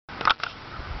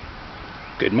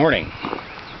Good morning.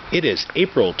 It is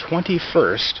April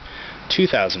 21st,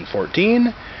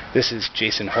 2014. This is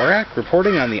Jason Horak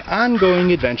reporting on the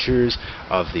ongoing adventures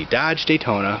of the Dodge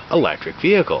Daytona electric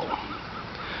vehicle.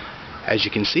 As you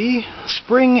can see,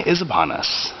 spring is upon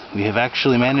us. We have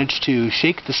actually managed to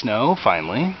shake the snow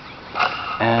finally,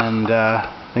 and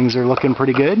things are looking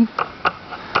pretty good.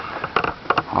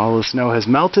 All the snow has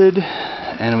melted,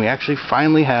 and we actually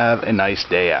finally have a nice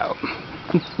day out.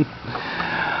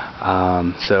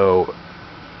 So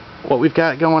what we've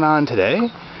got going on today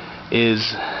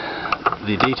is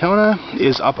the Daytona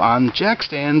is up on jack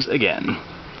stands again.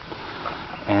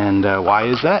 And why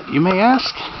is that, you may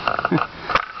ask?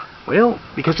 Well,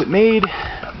 because it made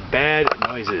bad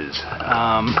noises.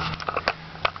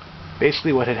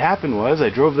 Basically what had happened was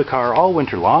I drove the car all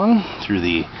winter long through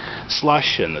the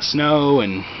slush and the snow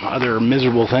and other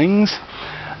miserable things,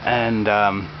 and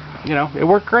you know, it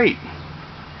worked great.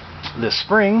 This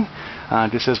spring,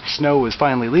 just as the snow was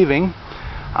finally leaving,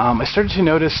 I started to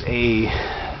notice a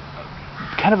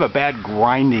kind of a bad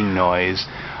grinding noise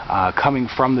coming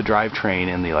from the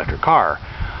drivetrain in the electric car.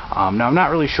 Now I'm not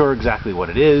really sure exactly what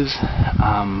it is,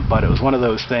 but it was one of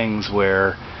those things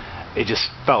where it just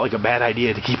felt like a bad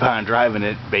idea to keep on driving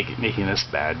it, making this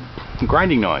bad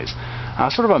grinding noise.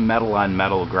 Sort of a metal on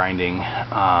metal grinding,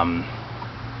 and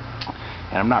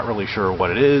I'm not really sure what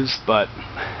it is, but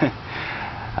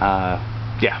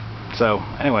yeah. So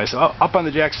anyway, so up on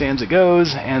the jack stands it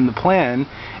goes, and the plan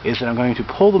is that I'm going to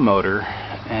pull the motor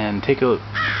and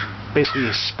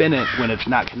basically spin it when it's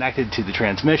not connected to the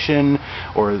transmission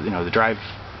or, you know, the drive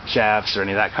shafts or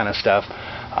any of that kind of stuff.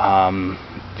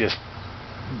 Just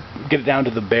get it down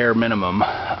to the bare minimum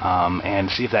and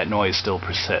see if that noise still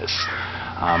persists.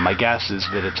 My guess is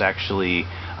that it's actually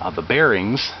the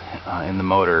bearings in the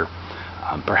motor.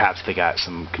 Perhaps they got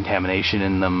some contamination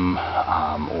in them,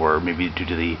 or maybe due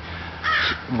to the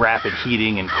rapid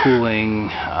heating and cooling,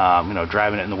 you know,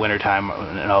 driving it in the wintertime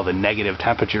and all the negative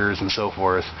temperatures and so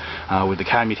forth, with the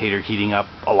commutator heating up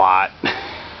a lot,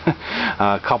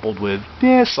 coupled with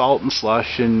salt and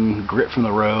slush and grit from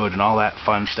the road and all that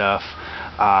fun stuff.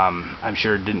 I'm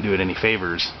sure it didn't do it any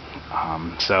favors.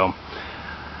 So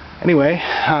anyway,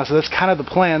 so that's kind of the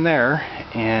plan there,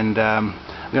 and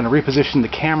I'm going to reposition the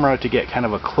camera to get kind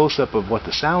of a close-up of what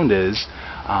the sound is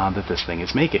that this thing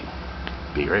is making.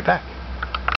 Be right back.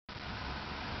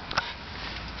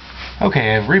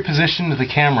 Okay, I've repositioned the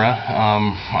camera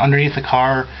underneath the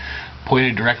car,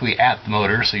 pointed directly at the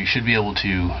motor, so you should be able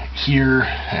to hear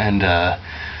and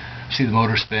see the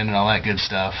motor spin and all that good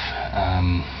stuff.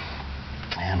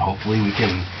 And hopefully we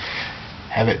can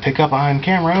have it pick up on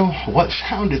camera what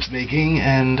sound it's making,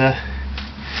 and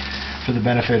for the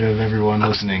benefit of everyone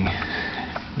listening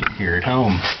here at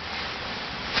home.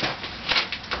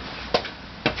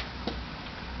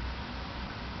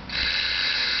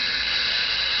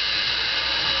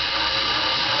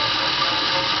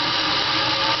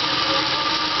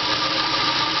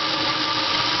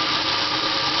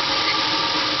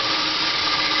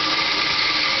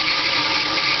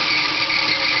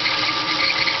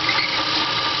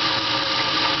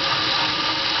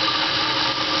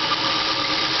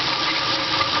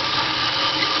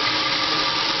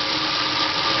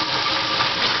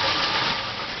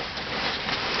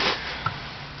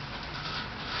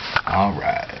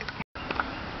 Alright.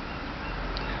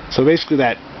 So basically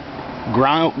that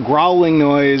growling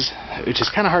noise, which is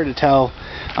kind of hard to tell,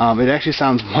 it actually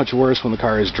sounds much worse when the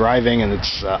car is driving and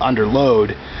it's under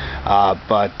load,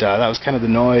 but that was kind of the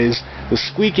noise. The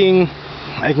squeaking,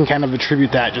 I can kind of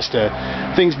attribute that just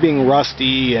to things being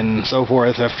rusty and so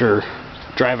forth after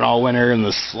driving all winter, and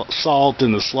the salt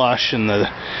and the slush and the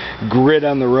grit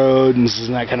on the road and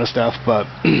that kind of stuff. But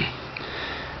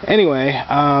anyway,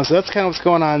 so that's kind of what's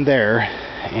going on there,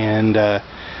 and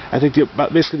I think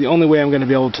basically the only way I'm going to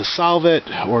be able to solve it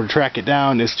or track it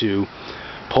down is to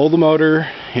pull the motor,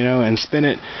 you know, and spin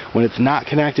it when it's not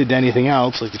connected to anything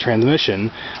else, like the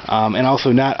transmission, and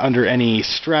also not under any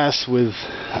stress with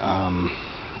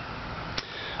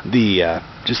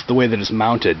just the way that it's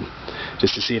mounted,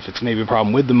 just to see if it's maybe a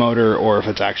problem with the motor or if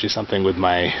it's actually something with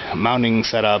my mounting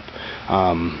setup.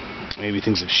 Maybe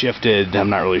things have shifted, I'm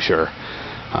not really sure.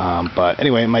 But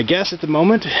anyway, my guess at the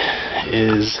moment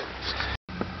is...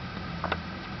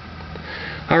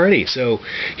 Alrighty, so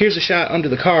here's a shot under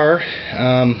the car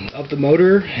of the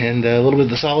motor and a little bit of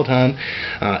the soliton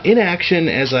in action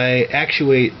as I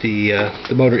actuate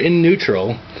the motor in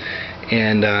neutral.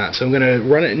 And so I'm going to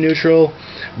run it in neutral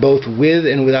both with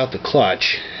and without the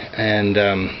clutch. And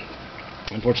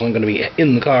unfortunately I'm going to be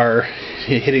in the car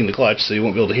hitting the clutch, so you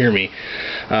won't be able to hear me.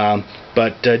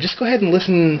 But just go ahead and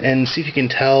listen and see if you can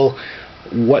tell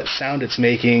what sound it's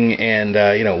making and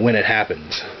you know, when it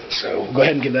happens. So go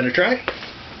ahead and give that a try.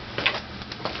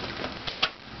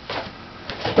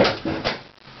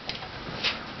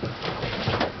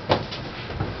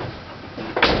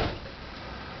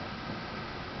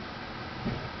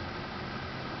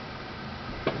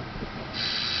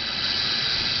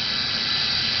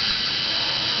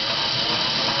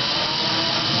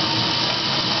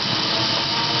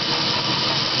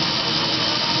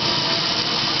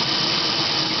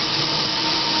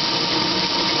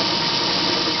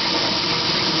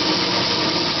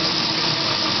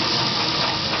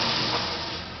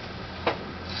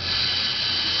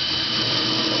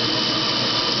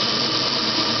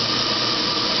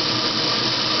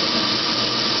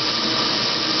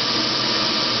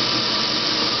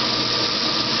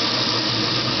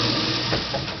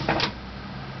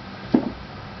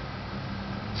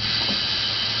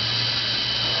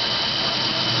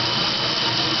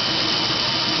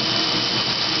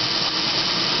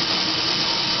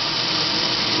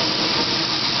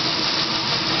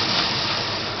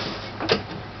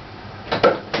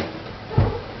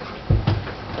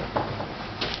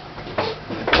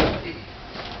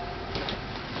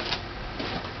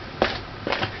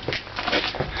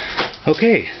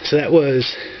 Okay, so that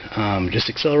was just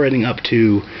accelerating up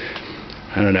to,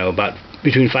 I don't know, about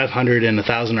between 500 and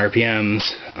 1,000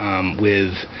 RPMs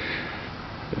with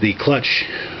the clutch,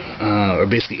 or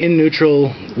basically in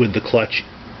neutral with the clutch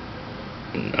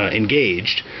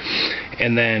engaged,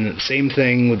 and then same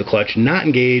thing with the clutch not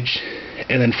engaged,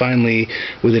 and then finally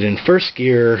with it in first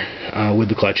gear with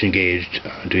the clutch engaged,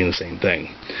 doing the same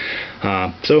thing.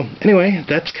 So anyway,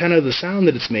 that's kind of the sound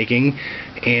that it's making,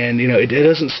 and you know, it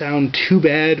doesn't sound too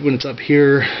bad when it's up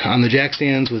here on the jack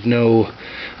stands with no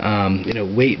you know,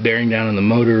 weight bearing down on the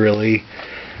motor really.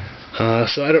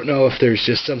 So I don't know if there's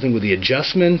just something with the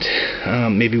adjustment,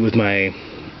 maybe with my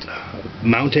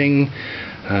mounting.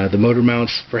 The motor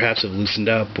mounts perhaps have loosened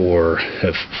up or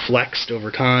have flexed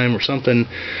over time or something,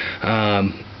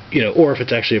 you know, or if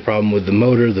it's actually a problem with the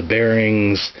motor, the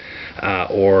bearings,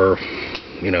 or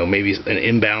you know, maybe an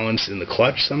imbalance in the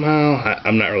clutch somehow.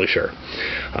 I'm not really sure.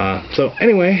 So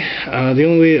anyway, the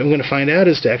only way I'm going to find out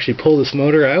is to actually pull this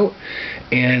motor out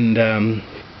and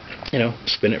you know,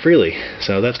 spin it freely.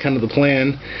 So that's kind of the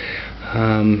plan,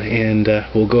 and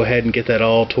we'll go ahead and get that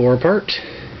all tore apart,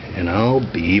 and I'll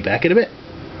be back in a bit.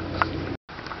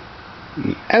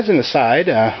 As an aside,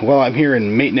 while I'm here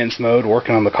in maintenance mode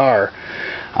working on the car,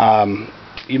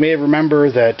 you may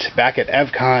remember that back at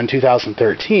EVCon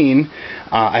 2013,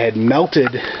 I had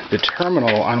melted the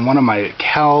terminal on one of my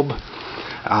Calb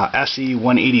SE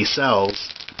 180 cells.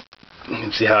 You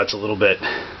can see how it's a little bit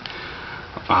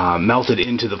melted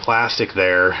into the plastic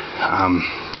there,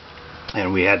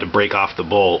 and we had to break off the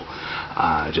bolt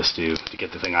just to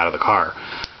get the thing out of the car.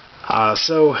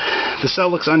 So the cell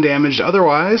looks undamaged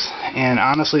otherwise, and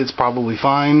honestly it's probably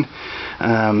fine.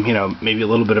 You know, maybe a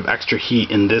little bit of extra heat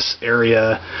in this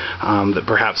area that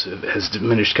perhaps has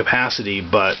diminished capacity,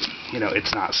 but you know,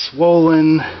 it's not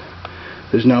swollen.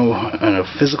 There's no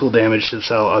physical damage to the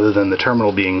cell other than the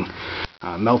terminal being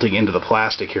melting into the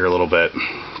plastic here a little bit.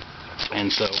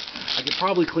 And so I could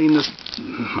probably clean this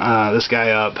this guy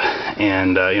up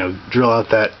and you know, drill out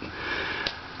that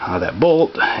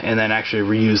bolt and then actually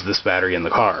reuse this battery in the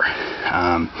car.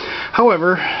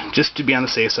 However, just to be on the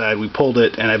safe side, we pulled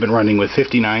it, and I've been running with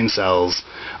 59 cells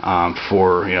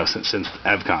for, you know, since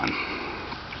EVCon.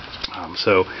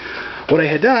 So what I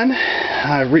had done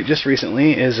just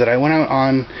recently is that I went out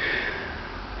on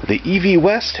the EV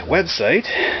West website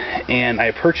and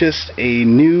I purchased a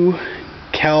new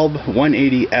Calb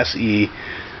 180 SE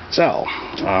cell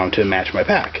to match my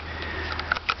pack.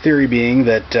 Theory being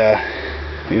that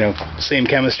you know, same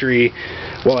chemistry,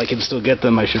 while I can still get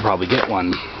them, I should probably get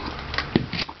one.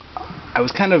 I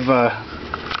was kind of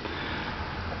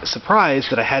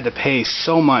surprised that I had to pay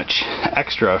so much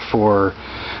extra for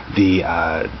the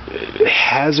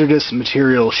hazardous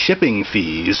material shipping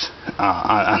fees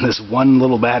on this one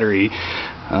little battery.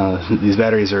 These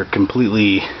batteries are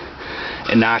completely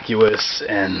innocuous,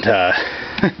 and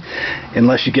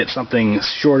unless you get something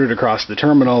shorted across the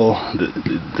terminal,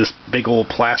 this big old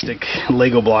plastic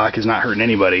Lego block is not hurting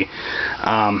anybody,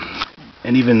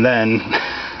 and even then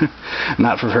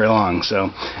not for very long. So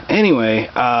anyway,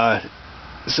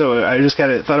 so I just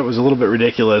kind of thought it was a little bit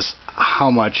ridiculous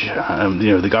how much you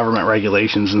know, the government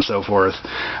regulations and so forth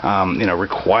you know,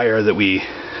 require that we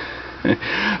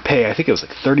pay, I think it was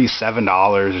like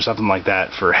 $37 or something like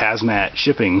that for hazmat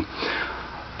shipping.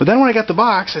 But then when I got the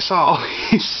box, I saw all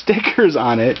these stickers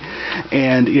on it,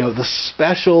 and you know, the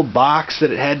special box that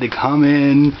it had to come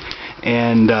in,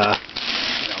 and you know,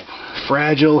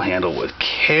 fragile, handle with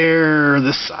care,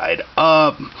 this side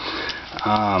up.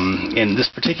 In this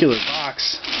particular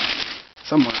box,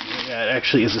 somewhere that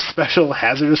actually is a special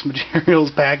hazardous materials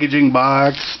packaging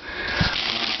box.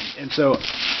 And so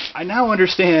I now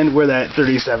understand where that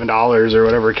 $37 or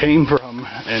whatever came from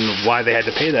and why they had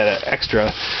to pay that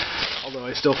extra, although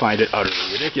I still find it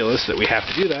utterly ridiculous that we have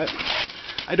to do that.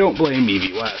 I don't blame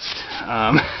EV West,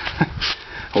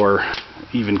 or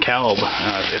even Calb,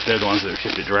 if they're the ones that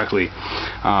shipped it directly.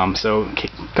 So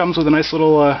it comes with a nice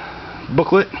little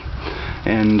booklet,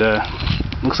 and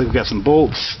looks like we've got some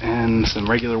bolts and some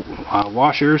regular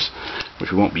washers,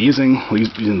 which we won't be using. We'll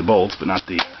be using the bolts, but not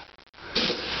the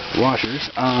washers.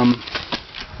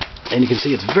 And you can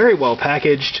see it's very well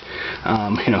packaged.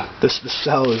 You know, this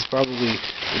cell is probably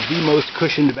the most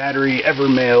cushioned battery ever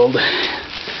mailed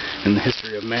in the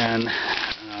history of man.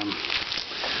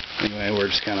 Anyway, we're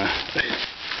just kind of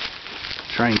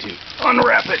trying to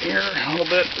unwrap it here a little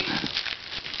bit.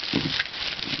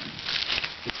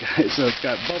 So it's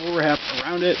got bubble wrap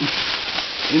around it,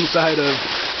 inside of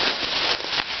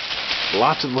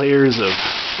lots of layers of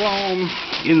foam,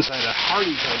 inside a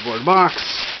hardy cardboard box,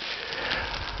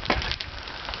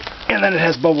 and then it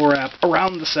has bubble wrap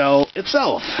around the cell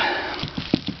itself,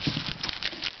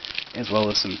 as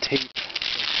well as some tape,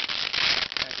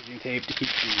 packaging tape to keep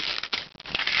the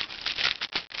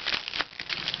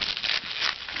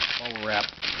bubble wrap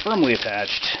firmly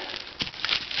attached.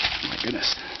 Oh my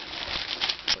goodness.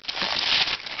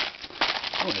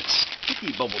 Oh, and it's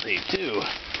sticky bubble tape too.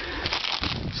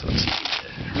 So let's see,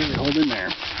 really hold in there.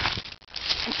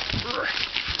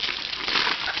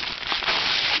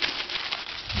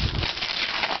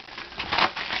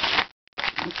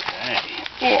 Okay.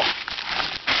 Oh.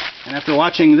 And after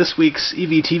watching this week's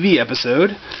EVTV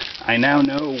episode, I now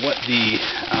know what the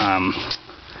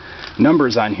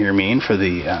numbers on here mean for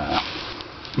the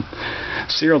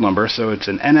serial number. So it's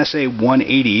an NSA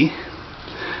 180.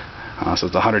 So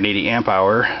it's 180 amp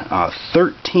hour,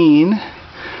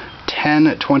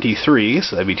 13-10-23,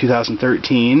 so that'd be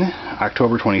 2013,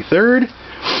 October 23rd,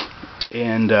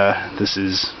 and this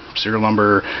is serial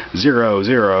number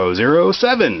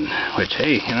 0007, which,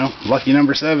 hey, you know, lucky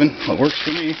number 7, that works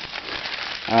for me.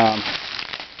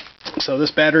 So this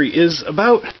battery is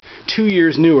about 2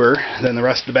 years newer than the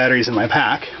rest of the batteries in my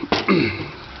pack,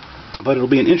 but it'll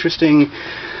be an interesting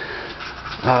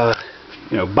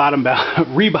you know,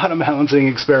 re-bottom balancing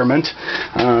experiment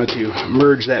to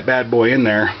merge that bad boy in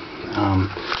there.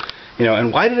 You know,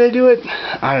 and why did I do it?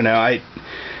 I don't know.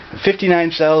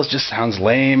 59 cells just sounds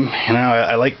lame. You know,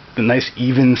 I like the nice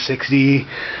even 60.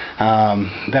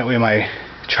 That way my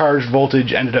charged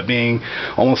voltage ended up being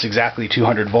almost exactly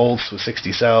 200 volts with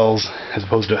 60 cells, as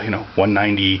opposed to, you know,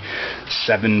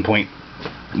 197 point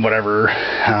whatever.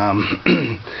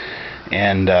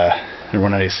 And or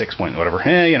 196 point whatever,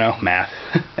 you know, math.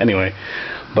 Anyway,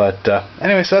 but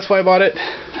anyway, so that's why I bought it.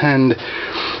 And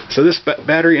so this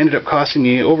battery ended up costing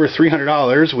me over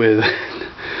 $300 with,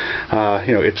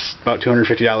 you know, it's about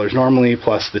 $250 normally,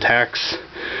 plus the tax,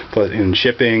 plus in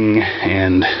shipping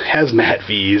and hazmat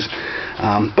fees.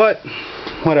 But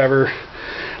whatever.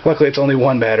 Luckily, it's only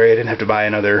one battery. I didn't have to buy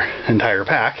another entire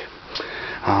pack.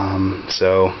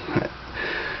 So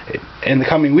in the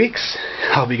coming weeks,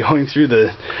 I'll be going through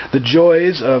the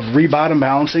joys of re-bottom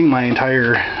balancing my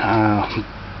entire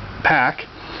pack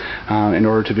in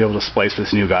order to be able to splice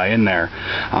this new guy in there.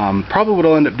 Probably what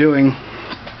I'll end up doing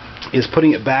is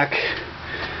putting it back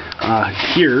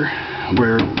here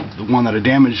where the one that I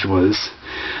damaged was,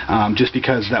 just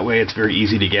because that way it's very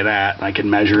easy to get at, and I can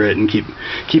measure it and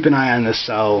keep an eye on this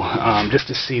cell, just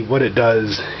to see what it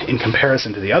does in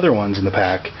comparison to the other ones in the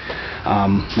pack,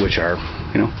 which are,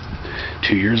 you know,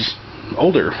 2 years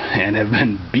older and have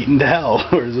been beaten to hell,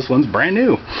 whereas this one's brand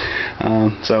new.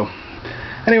 So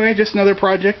anyway, just another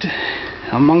project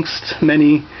amongst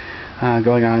many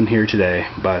going on here today,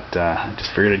 but I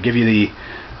just figured I'd give you the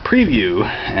preview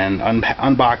and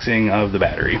unboxing of the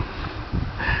battery.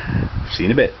 See you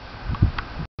in a bit.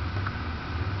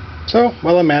 So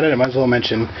while I'm at it, I might as well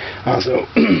mention, so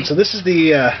this is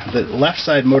the left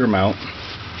side motor mount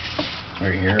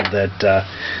right here, that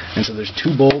and so there's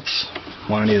 2 bolts,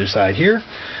 one on either side here,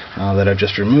 that I've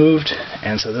just removed,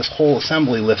 and so this whole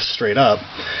assembly lifts straight up,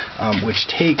 which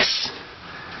takes,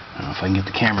 I don't know if I can get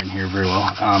the camera in here very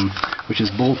well, which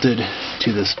is bolted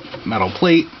to this metal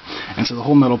plate, and so the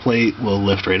whole metal plate will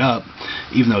lift right up,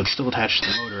 even though it's still attached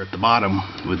to the motor at the bottom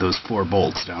with those 4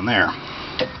 bolts down there.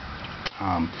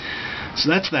 So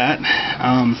that's that.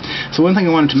 So one thing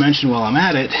I wanted to mention while I'm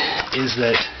at it is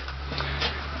that,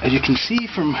 as you can see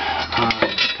from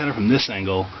kind of from this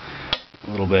angle,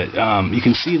 a little bit. You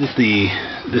can see that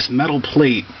this metal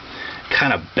plate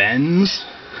kind of bends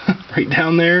right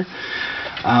down there.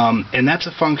 And that's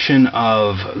a function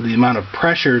of the amount of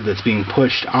pressure that's being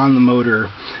pushed on the motor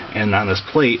and on this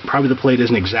plate. Probably the plate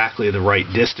isn't exactly the right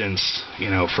distance, you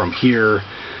know, from here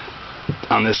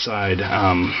on this side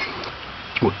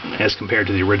as compared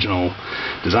to the original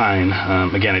design.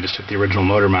 Again, I just took the original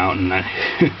motor mount and I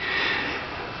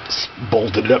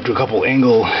bolted it up to a couple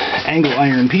angle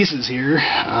iron pieces here,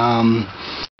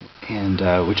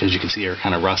 which, as you can see, are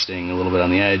kind of rusting a little bit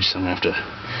on the edge, so I'm going to have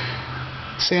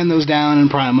to sand those down and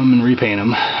prime them and repaint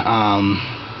them.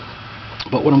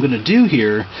 But what I'm going to do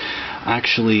here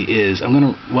actually is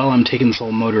while I'm taking this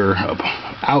whole motor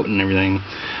out and everything,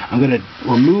 I'm going to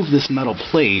remove this metal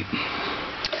plate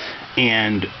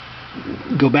and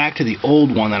go back to the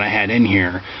old one that I had in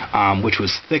here, which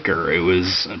was thicker. It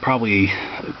was probably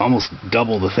almost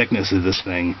double the thickness of this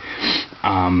thing,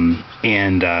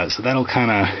 so that'll kind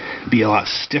of be a lot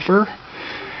stiffer,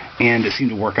 and it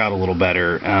seemed to work out a little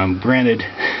better. Granted,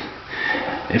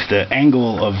 if the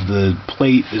angle of the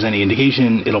plate is any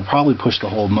indication, it'll probably push the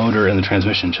whole motor and the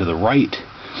transmission to the right,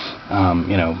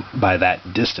 you know, by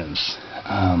that distance,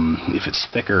 if it's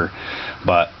thicker.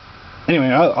 But anyway,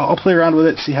 I'll play around with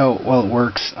it, see how well it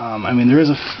works. I mean, there is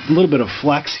a little bit of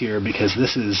flex here because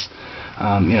this is,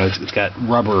 you know, it's got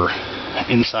rubber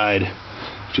inside,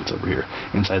 it's over here,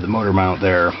 inside the motor mount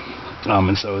there.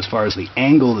 And so as far as the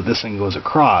angle that this thing goes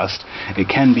across, it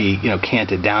can be, you know,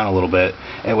 canted down a little bit,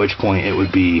 at which point it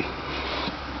would be,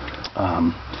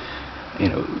 you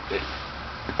know,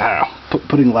 I don't know,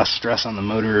 putting less stress on the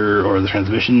motor or the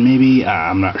transmission, maybe.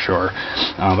 I'm not sure.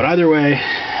 But either way,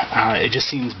 it just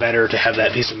seems better to have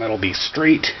that piece of metal be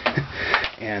straight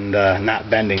and not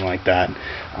bending like that.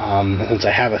 Since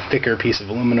I have a thicker piece of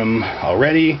aluminum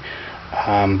already,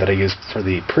 that I used for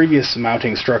the previous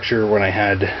mounting structure when I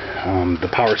had the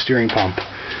power steering pump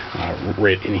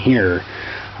right in here,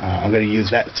 I'm going to use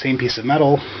that same piece of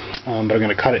metal, but I'm going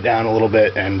to cut it down a little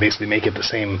bit and basically make it the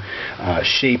same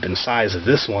shape and size of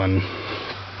this one,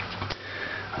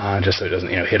 just so it doesn't,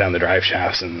 you know, hit on the drive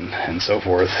shafts and so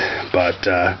forth. But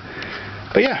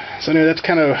yeah, so anyway, that's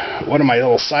kind of one of my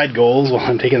little side goals while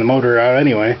I'm taking the motor out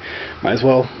anyway. Might as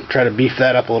well try to beef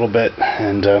that up a little bit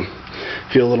and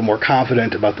feel a little more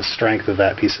confident about the strength of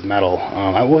that piece of metal.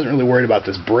 I wasn't really worried about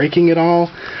this breaking at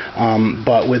all,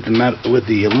 but with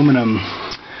the aluminum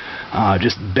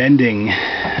just bending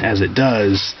as it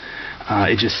does,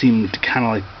 it just seemed kind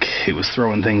of like it was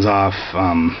throwing things off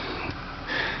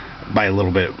by a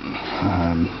little bit,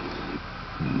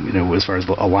 you know, as far as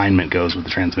the alignment goes with the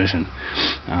transmission.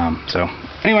 So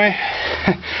anyway,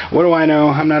 what do I know?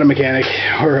 I'm not a mechanic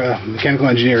or a mechanical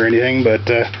engineer or anything, but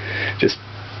just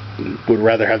would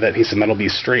rather have that piece of metal be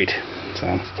straight.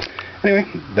 So anyway,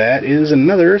 that is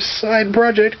another side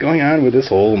project going on with this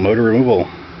whole motor removal.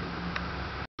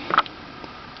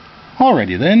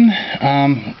 Alrighty then,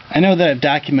 I know that I've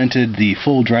documented the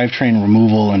full drivetrain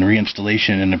removal and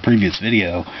reinstallation in a previous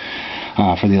video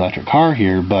for the electric car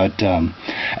here, but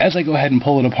as I go ahead and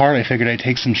pull it apart, I figured I'd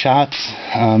take some shots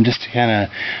just to kind of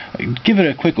give it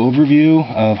a quick overview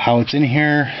of how it's in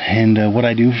here and what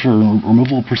I do for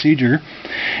removal procedure.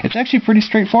 It's actually pretty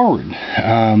straightforward.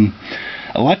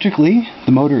 Electrically,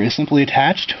 the motor is simply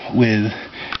attached with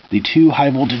the two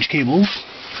high voltage cables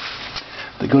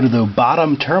that go to the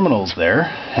bottom terminals there.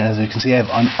 As you can see, I've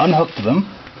unhooked them.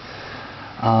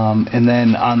 And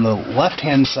then on the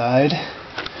left-hand side,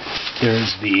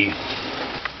 there's the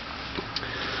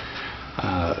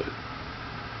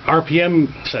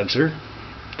RPM sensor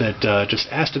that just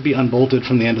has to be unbolted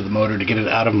from the end of the motor to get it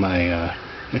out of my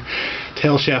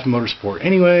tail shaft motor support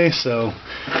anyway, so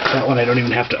that one I don't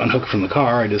even have to unhook from the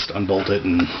car. I just unbolt it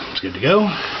and it's good to go.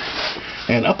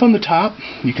 And up on the top,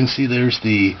 you can see there's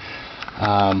the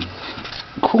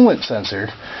coolant sensor.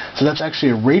 So that's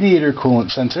actually a radiator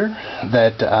coolant sensor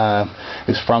that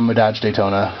is from a Dodge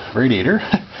Daytona radiator.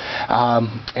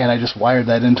 And I just wired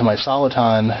that into my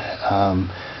Soliton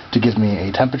to give me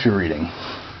a temperature reading.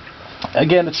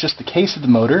 Again, it's just the case of the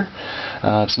motor.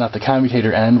 It's not the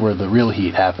commutator end where the real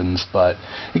heat happens, but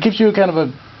it gives you a kind of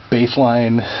a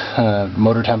baseline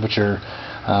motor temperature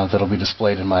that'll be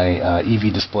displayed in my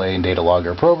EV display and data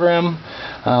logger program,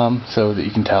 so that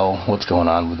you can tell what's going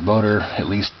on with the motor, at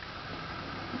least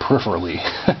peripherally.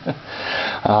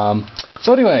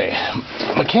 So anyway,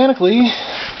 mechanically,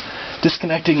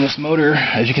 disconnecting this motor,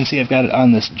 as you can see, I've got it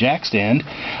on this jack stand.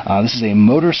 This is a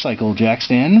motorcycle jack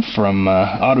stand from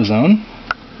AutoZone,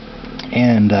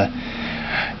 and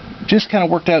just kind of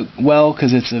worked out well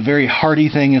because it's a very hardy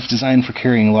thing. It's designed for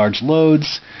carrying large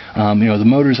loads. You know, the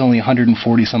motor's only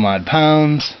 140 some odd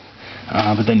pounds.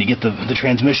 but then you get the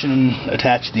transmission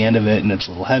attached to the end of it, and it's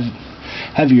a little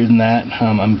heavier than that.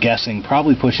 I'm guessing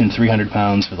probably pushing 300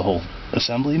 pounds for the whole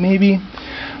assembly, maybe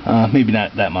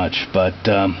not that much, but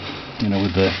you know,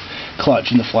 with the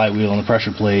clutch and the flywheel and the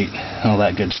pressure plate and all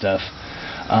that good stuff.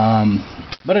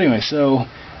 But anyway, so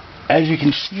as you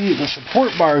can see, the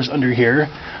support bars under here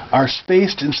are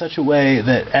spaced in such a way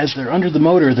that as they're under the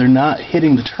motor, they're not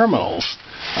hitting the terminals.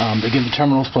 They give the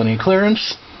terminals plenty of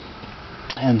clearance,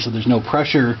 and so there's no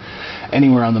pressure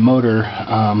anywhere on the motor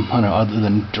other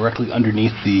than directly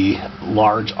underneath the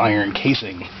large iron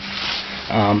casing.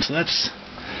 So that's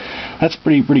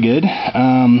pretty good.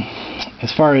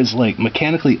 As far as like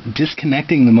mechanically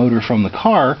disconnecting the motor from the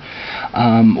car,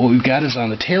 what we've got is on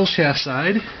the tail shaft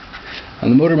side, on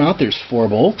the motor mount, there's 4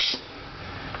 bolts,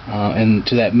 and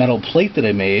to that metal plate that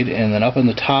I made, and then up on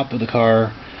the top of the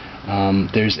car,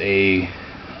 there's the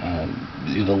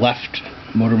left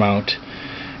motor mount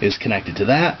is connected to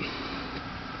that.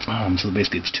 So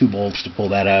basically it's 2 bolts to pull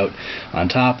that out on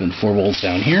top and 4 bolts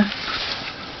down here.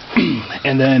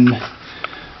 And then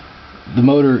the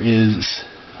motor is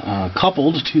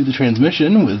coupled to the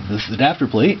transmission with this adapter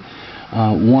plate.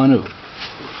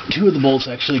 2 of the bolts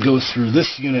actually go through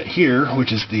this unit here,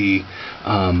 which is the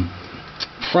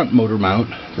front motor mount,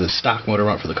 the stock motor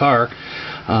mount for the car,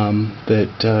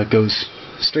 that goes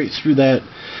straight through that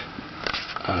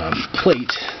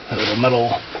plate, that little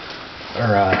metal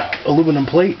or aluminum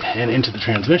plate, and into the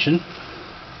transmission.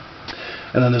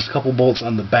 And then there's a couple bolts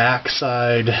on the back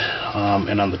side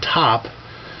and on the top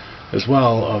as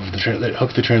well of that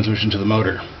hook the transmission to the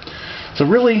motor. So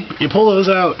really, you pull those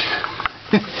out,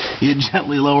 you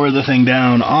gently lower the thing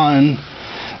down on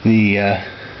the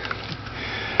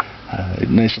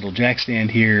nice little jack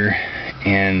stand here,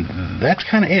 and that's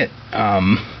kind of it.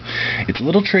 It's a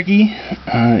little tricky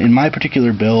in my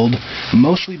particular build,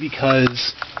 mostly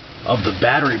because of the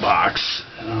battery box.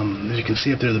 As you can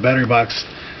see up there, the battery box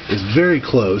is very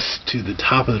close to the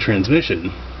top of the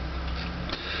transmission.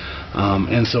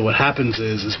 And so what happens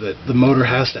is that the motor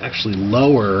has to actually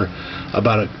lower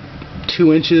about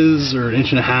 2 inches or 1.5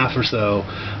 inches or so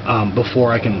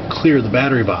before I can clear the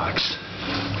battery box.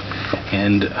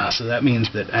 And so that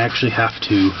means that I actually have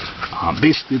to,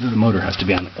 basically the motor has to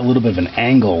be on a little bit of an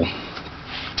angle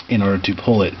in order to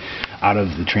pull it out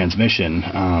of the transmission,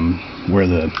 where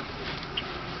the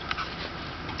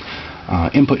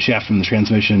input shaft from the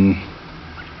transmission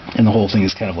and the whole thing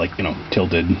is kind of like, you know,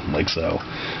 tilted like so,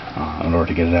 in order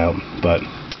to get it out. But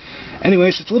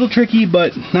anyways, it's a little tricky,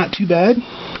 but not too bad.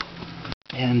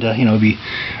 And you know, it'd be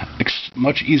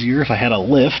much easier if I had a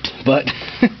lift, but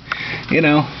you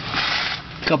know,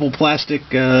 a couple plastic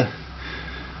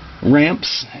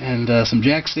ramps and some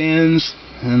jack stands,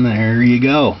 and there you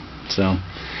go. So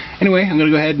anyway, I'm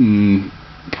gonna go ahead and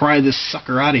pry this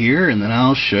sucker out of here, and then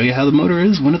I'll show you how the motor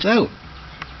is when it's out.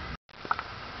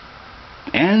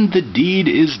 And the deed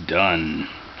is done.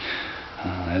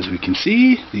 As we can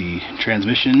see, the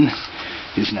transmission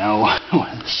is now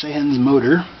sans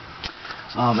motor.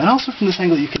 And also from this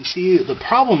angle, you can see the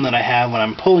problem that I have when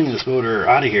I'm pulling this motor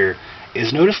out of here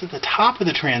is notice that the top of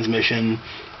the transmission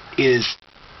is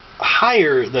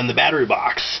higher than the battery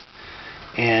box.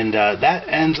 And that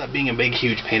ends up being a big,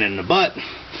 huge pain in the butt.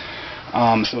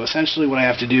 So essentially what I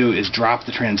have to do is drop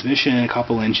the transmission a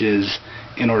couple inches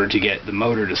in order to get the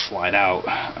motor to slide out,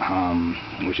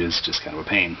 which is just kind of a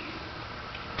pain.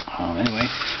 Anyway,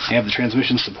 I have the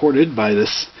transmission supported by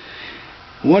this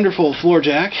wonderful floor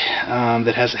jack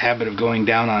that has a habit of going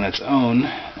down on its own,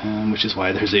 which is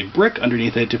why there's a brick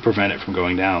underneath it to prevent it from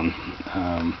going down.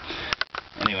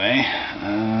 Anyway,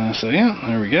 so yeah,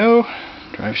 there we go.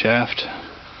 Drive shaft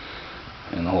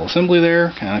and the whole assembly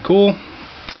there, kind of cool.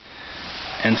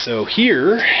 And so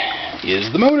here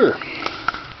is the motor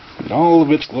in all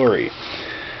of its glory.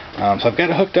 So I've got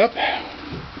it hooked up,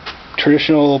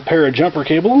 traditional pair of jumper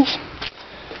cables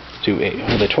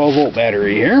with a 12-volt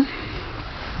battery here.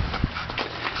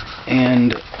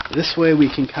 And this way we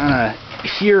can kind of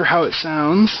hear how it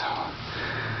sounds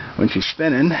when she's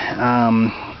spinning,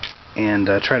 and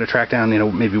try to track down, you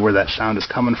know, maybe where that sound is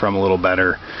coming from a little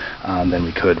better than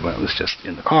we could when it was just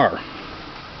in the car.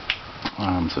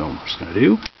 So I'm just going to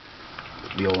do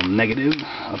the old negative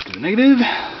up to the negative,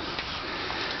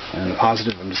 and the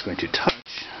positive I'm just going to touch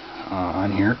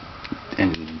on here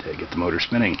and get the motor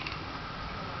spinning.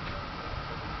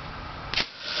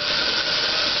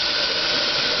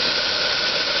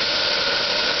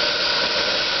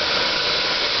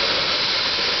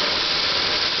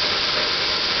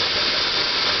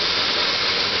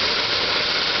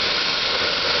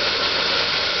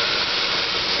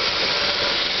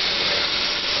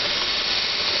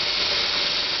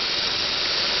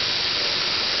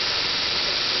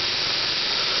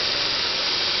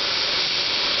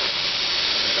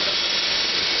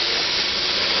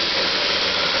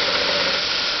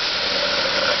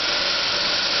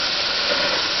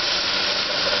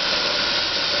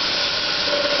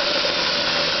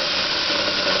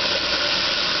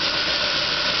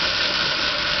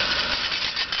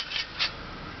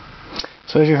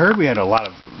 So as you heard, we had a lot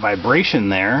of vibration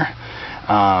there,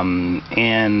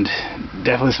 and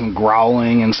definitely some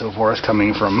growling and so forth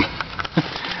coming from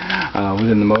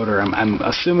within the motor. I'm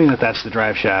assuming that that's the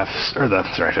drive shafts, or the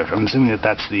drive shaft. I'm assuming that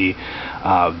that's the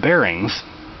bearings,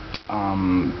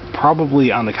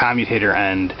 probably on the commutator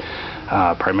end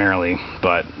primarily.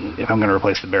 But if I'm going to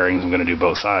replace the bearings, I'm going to do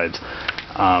both sides.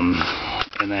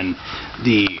 And then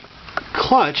the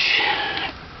clutch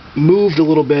moved a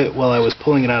little bit while I was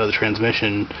pulling it out of the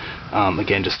transmission.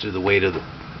 Again, just due to the weight of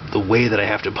the way that I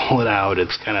have to pull it out. It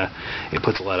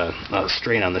puts a lot of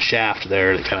strain on the shaft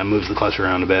there. It kind of moves the clutch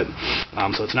around a bit.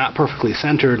 So it's not perfectly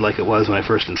centered like it was when I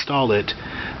first installed it,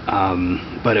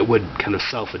 but it would kind of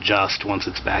self-adjust once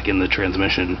it's back in the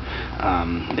transmission,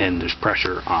 and there's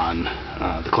pressure on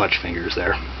the clutch fingers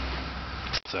there.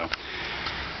 So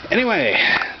anyway,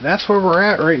 that's where we're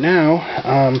at right now.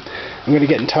 I'm going to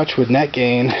get in touch with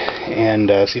NetGain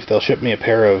and see if they'll ship me a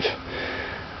pair of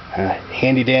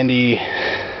handy-dandy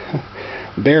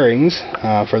bearings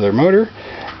for their motor,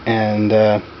 and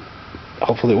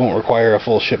hopefully it won't require a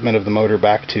full shipment of the motor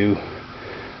back to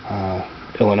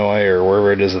Illinois or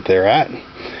wherever it is that they're at.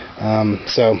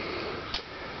 So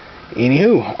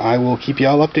anywho, I will keep you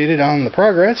all updated on the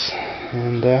progress,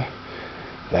 and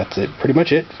that's pretty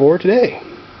much it for today.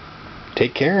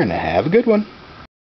 Take care and have a good one.